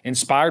words,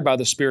 inspired by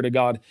the Spirit of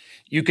God,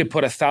 you could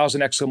put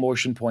 1,000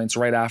 exclamation points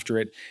right after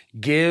it.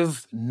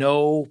 Give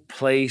no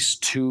place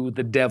to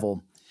the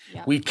devil.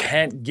 We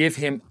can't give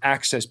him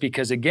access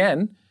because,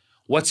 again,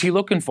 what's he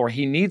looking for?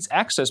 He needs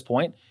access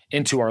point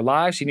into our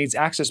lives. He needs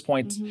access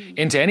point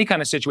into any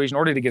kind of situation in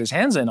order to get his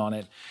hands in on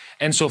it.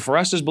 And so for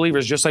us as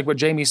believers, just like what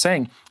Jamie's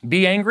saying,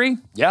 be angry.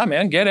 Yeah,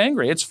 man, get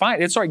angry. It's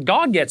fine. It's all right.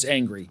 God gets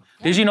angry.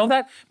 Did you know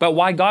that? But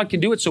why God can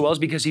do it so well is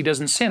because he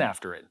doesn't sin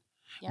after it.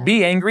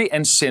 Be angry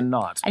and sin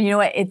not. And you know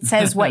what? It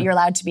says what you're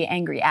allowed to be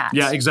angry at.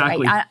 Yeah,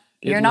 exactly. Right?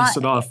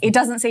 It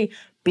doesn't say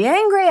be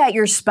angry at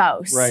your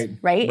spouse.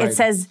 Right. It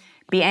says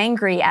be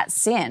angry at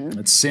sin.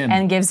 It's sin.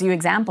 And gives you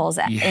examples.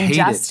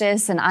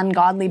 Injustice and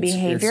ungodly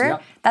behavior.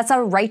 That's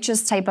a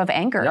righteous type of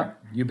anger.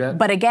 Yep, you bet.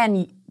 But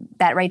again,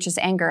 that righteous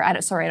anger, I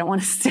don't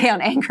want to stay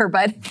on anger,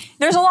 but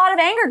there's a lot of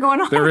anger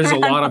going on. There is a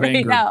lot of right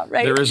anger. Now,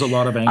 right? There is a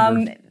lot of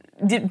anger.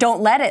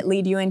 don't let it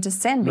lead you into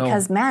sin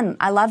because, man,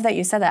 I love that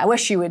you said that. I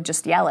wish you would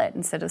just yell it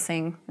instead of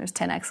saying there's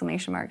 10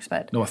 exclamation marks,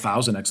 but. No,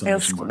 1,000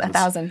 exclamation marks.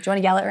 1,000. Do you want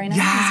to yell it right now?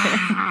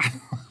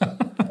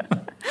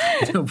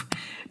 Yeah.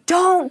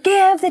 Don't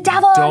give the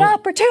devil an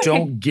opportunity.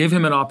 Don't give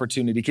him an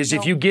opportunity because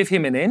if you give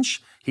him an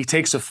inch, he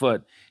takes a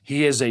foot.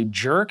 He is a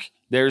jerk.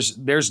 There's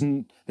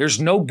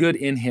no good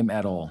in him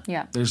at all.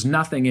 Yeah. There's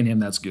nothing in him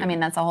that's good. I mean,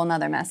 that's a whole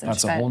nother message.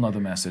 That's a whole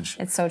nother message.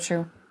 It's so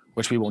true.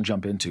 Which we won't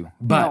jump into.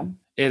 But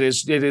it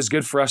is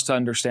good for us to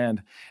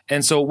understand.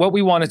 And so what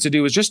we wanted to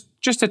do is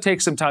just to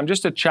take some time,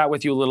 just to chat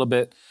with you a little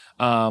bit,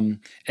 and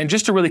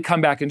just to really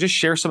come back and just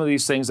share some of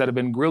these things that have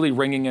been really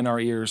ringing in our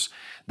ears,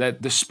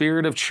 that the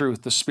Spirit of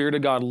truth, the Spirit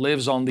of God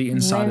lives on the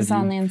inside of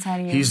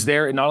you. He's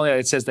there. And not only that,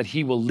 it says that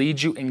he will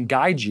lead you and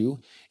guide you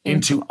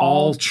into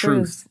all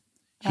truth.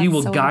 He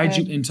will guide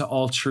you into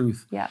all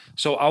truth. Yeah.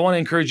 So I want to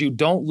encourage you,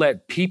 don't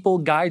let people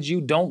guide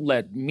you. Don't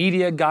let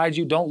media guide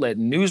you. Don't let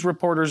news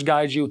reporters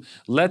guide you.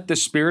 Let the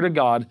Spirit of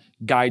God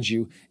guide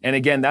you. And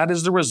again, that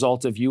is the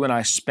result of you and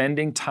I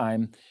spending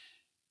time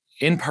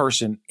in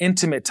person,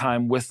 intimate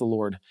time with the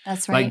Lord.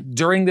 That's right. Like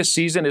during this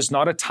season is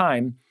not a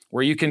time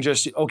where you can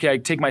just, okay, I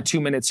take my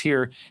 2 minutes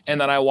here and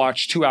then I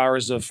watch 2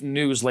 hours of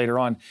news later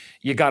on.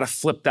 You got to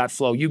flip that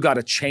flow. You got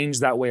to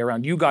change that way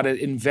around. You got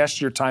to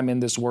invest your time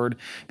in this word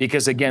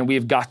because again,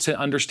 we've got to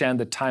understand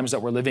the times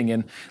that we're living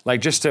in.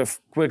 Like just to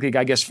quickly,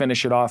 I guess,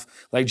 finish it off,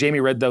 like Jamie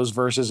read those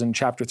verses in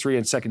chapter 3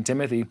 in 2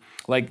 Timothy,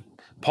 like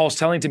Paul's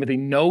telling Timothy,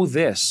 know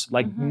this,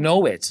 like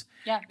know it.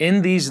 Yeah.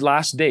 In these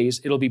last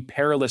days, it'll be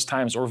perilous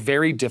times or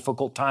very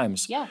difficult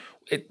times. Yeah.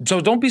 So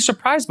don't be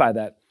surprised by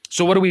that.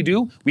 So what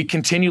do? We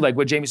continue, like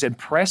what Jamie said,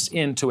 press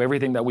into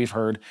everything that we've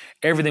heard,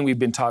 everything we've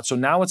been taught. So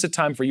now it's a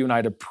time for you and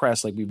I to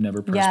press like we've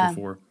never pressed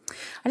before.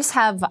 I just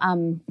have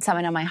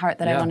something on my heart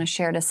that I want to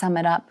share to sum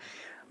it up.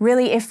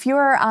 Really, if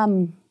you're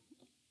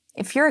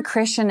a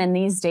Christian in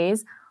these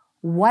days,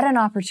 what an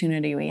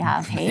opportunity we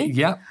have, hey?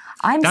 Yeah.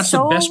 That's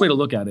the best way to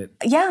look at it.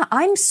 Yeah,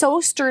 I'm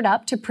so stirred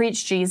up to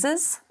preach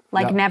Jesus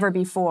like never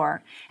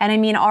before. And I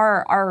mean,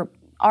 our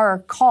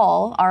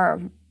call,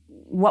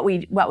 what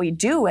we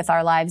do with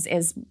our lives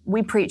is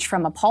we preach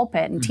from a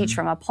pulpit and teach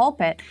from a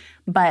pulpit,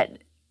 but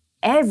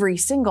every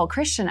single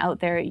Christian out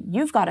there,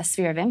 you've got a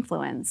sphere of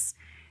influence.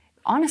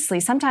 Honestly,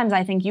 sometimes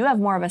I think you have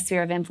more of a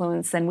sphere of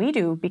influence than we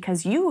do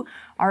because you're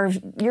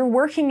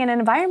working in an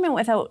environment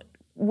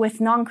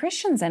with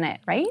non-Christians in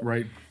it, right?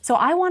 Right. So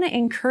I want to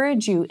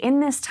encourage you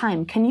in this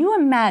time. Can you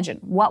imagine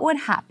what would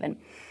happen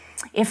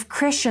if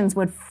Christians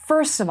would,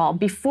 first of all,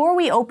 before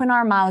we open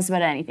our mouths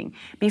about anything,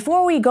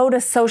 before we go to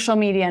social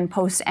media and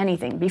post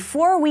anything,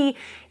 before we,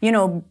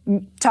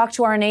 talk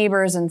to our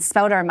neighbors and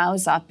spout our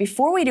mouths off,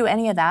 before we do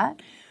any of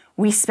that,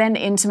 we spend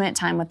intimate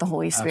time with the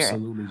Holy Spirit.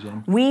 Absolutely,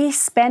 Jen. We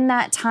spend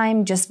that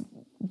time just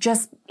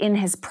in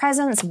His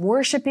presence,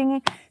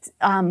 worshiping,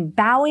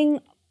 bowing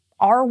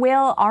our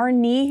will, our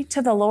knee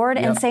to the Lord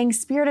and saying,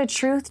 Spirit of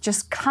truth,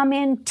 just come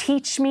in,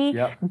 teach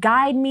me,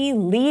 guide me,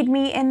 lead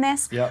me in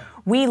this.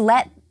 We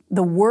let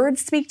the word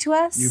speak to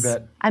us. You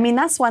bet. I mean,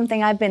 that's one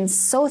thing I've been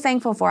so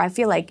thankful for. I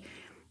feel like,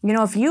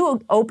 if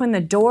you open the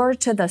door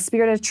to the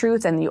Spirit of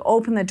truth and you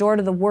open the door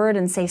to the word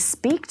and say,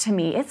 speak to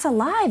me, it's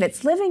alive,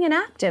 it's living and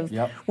active.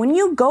 When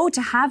you go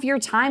to have your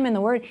time in the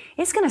word,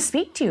 it's going to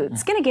speak to you.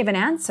 It's going to give an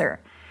answer.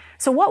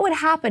 So what would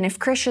happen if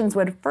Christians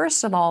would,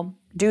 first of all,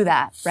 do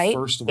that, right?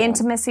 First of all.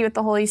 Intimacy with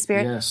the Holy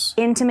Spirit, yes.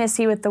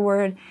 Intimacy with the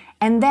word,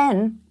 and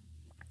then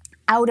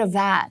out of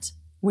that,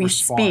 we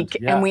speak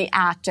and we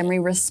act and we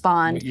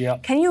respond.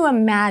 Can you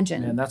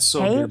imagine? Man, that's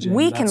so good, Jen.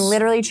 We can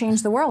literally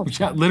change the world.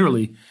 Yeah,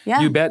 literally. Yeah.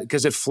 You bet,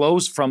 because it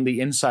flows from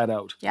the inside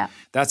out. Yeah.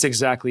 That's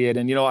exactly it.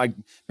 And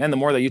the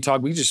more that you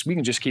talk, we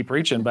can just keep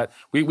preaching, but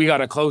we got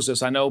to close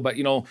this, I know. But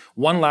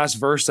one last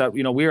verse that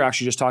we were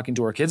actually just talking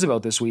to our kids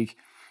about this week.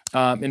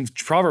 In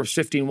Proverbs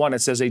 15:1, it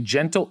says, "A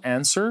gentle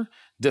answer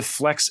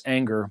deflects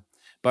anger,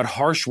 but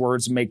harsh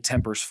words make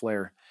tempers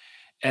flare."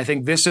 And I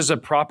think this is a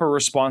proper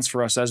response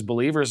for us as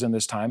believers in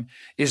this time,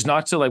 is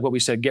not to, like what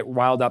we said, get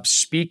riled up.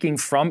 Speaking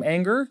from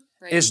anger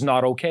is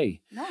not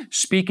okay. No.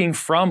 Speaking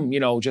from,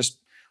 just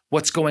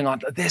what's going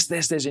on, this,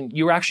 and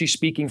you're actually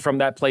speaking from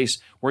that place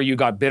where you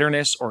got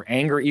bitterness or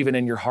anger even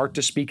in your heart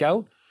to speak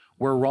out,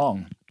 we're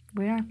wrong.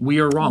 We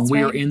are wrong.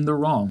 We are in the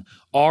wrong.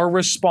 Our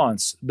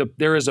response,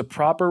 there is a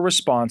proper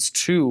response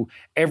to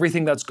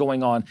everything that's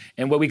going on.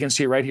 And what we can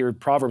see right here,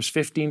 Proverbs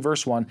 15,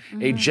 verse 1,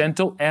 a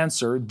gentle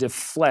answer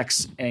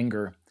deflects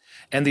anger.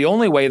 And the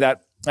only way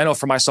that, I know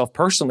for myself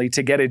personally,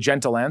 to get a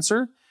gentle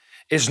answer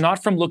is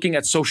not from looking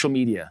at social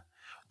media.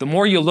 The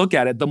more you look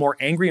at it, the more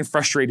angry and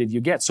frustrated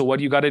you get. So what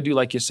do you got to do?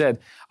 Like you said,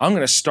 I'm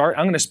going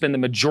to spend the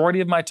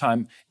majority of my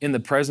time in the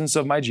presence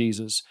of my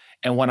Jesus.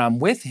 And when I'm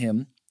with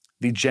Him,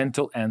 the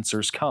gentle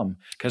answers come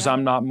because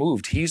I'm not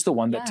moved. He's the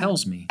one that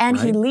tells me. And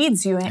He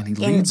leads you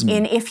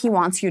in if He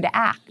wants you to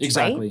act.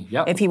 Exactly. Right?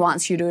 Yep. If He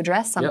wants you to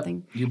address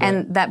something. Yep.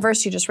 And that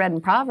verse you just read in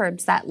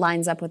Proverbs, that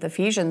lines up with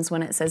Ephesians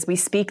when it says, we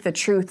speak the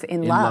truth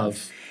in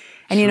love.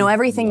 And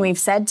everything we've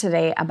said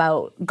today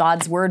about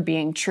God's word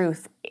being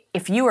truth,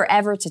 if you were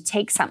ever to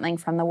take something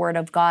from the word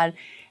of God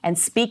and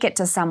speak it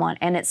to someone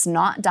and it's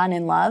not done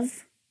in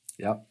love,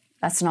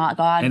 that's not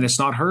God. And it's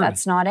not heard.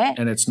 That's not it.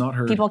 And it's not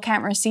heard. People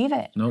can't receive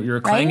it. No, you're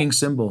a clanging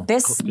cymbal.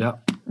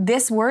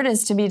 This word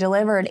is to be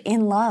delivered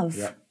in love.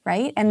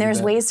 Right? And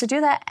there's ways to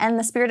do that. And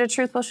the Spirit of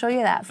truth will show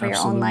you that for your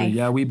own life.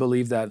 Yeah, we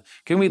believe that.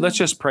 Let's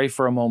just pray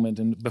for a moment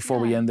and before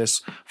we end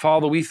this.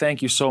 Father, we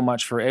thank you so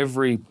much for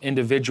every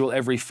individual,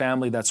 every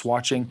family that's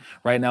watching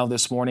right now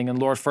this morning. And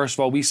Lord, first of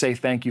all, we say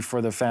thank you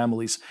for the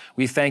families.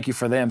 We thank you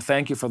for them.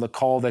 Thank you for the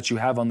call that you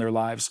have on their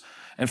lives.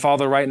 And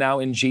Father, right now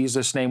in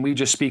Jesus' name, we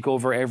just speak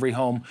over every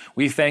home.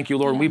 We thank you,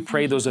 Lord, and we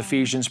pray those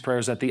Ephesians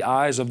prayers that the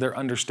eyes of their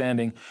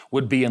understanding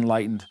would be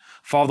enlightened.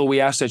 Father, we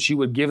ask that you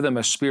would give them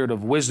a spirit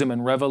of wisdom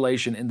and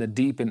revelation in the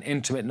deep and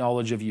intimate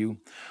knowledge of you.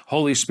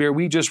 Holy Spirit,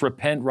 we just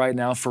repent right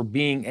now for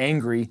being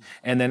angry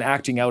and then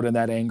acting out in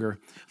that anger.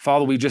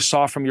 Father, we just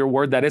saw from your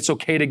word that it's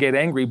okay to get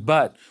angry,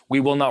 but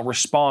we will not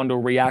respond or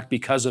react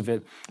because of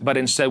it, but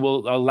instead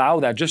we'll allow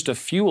that just to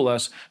fuel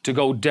us to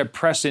go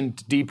press in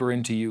deeper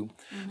into you.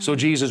 So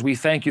Jesus, we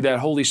thank you that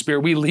Holy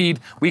Spirit,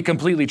 we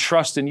completely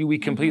trust in you. We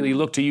completely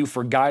look to you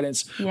for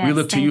guidance. We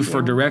look to you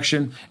for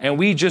direction, and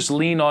we just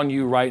lean on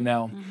you right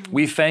now.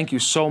 We thank you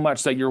so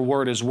much that your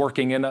word is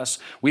working in us.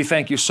 We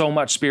thank you so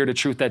much, Spirit of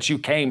truth, that you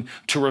came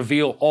to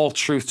reveal all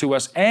truth to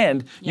us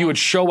and you would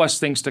show us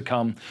things to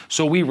come.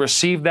 So we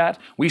receive that.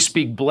 We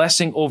speak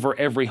blessing over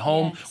every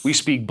home. We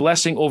speak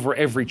blessing over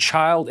every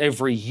child,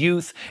 every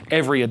youth,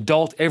 every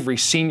adult, every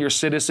senior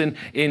citizen.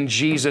 In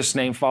Jesus'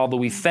 name, Father,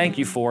 we thank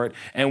you for it,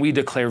 and we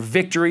declare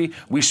victory.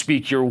 We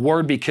speak your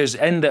word because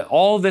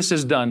all this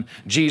is done,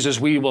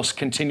 Jesus, we will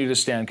continue to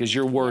stand because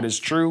your word is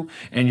true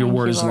and your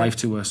word is life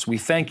to us. We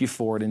thank you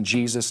for it in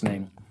Jesus'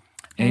 name.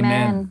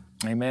 Amen.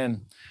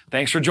 Amen.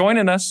 Thanks for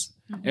joining us,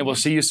 and we'll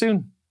see you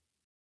soon.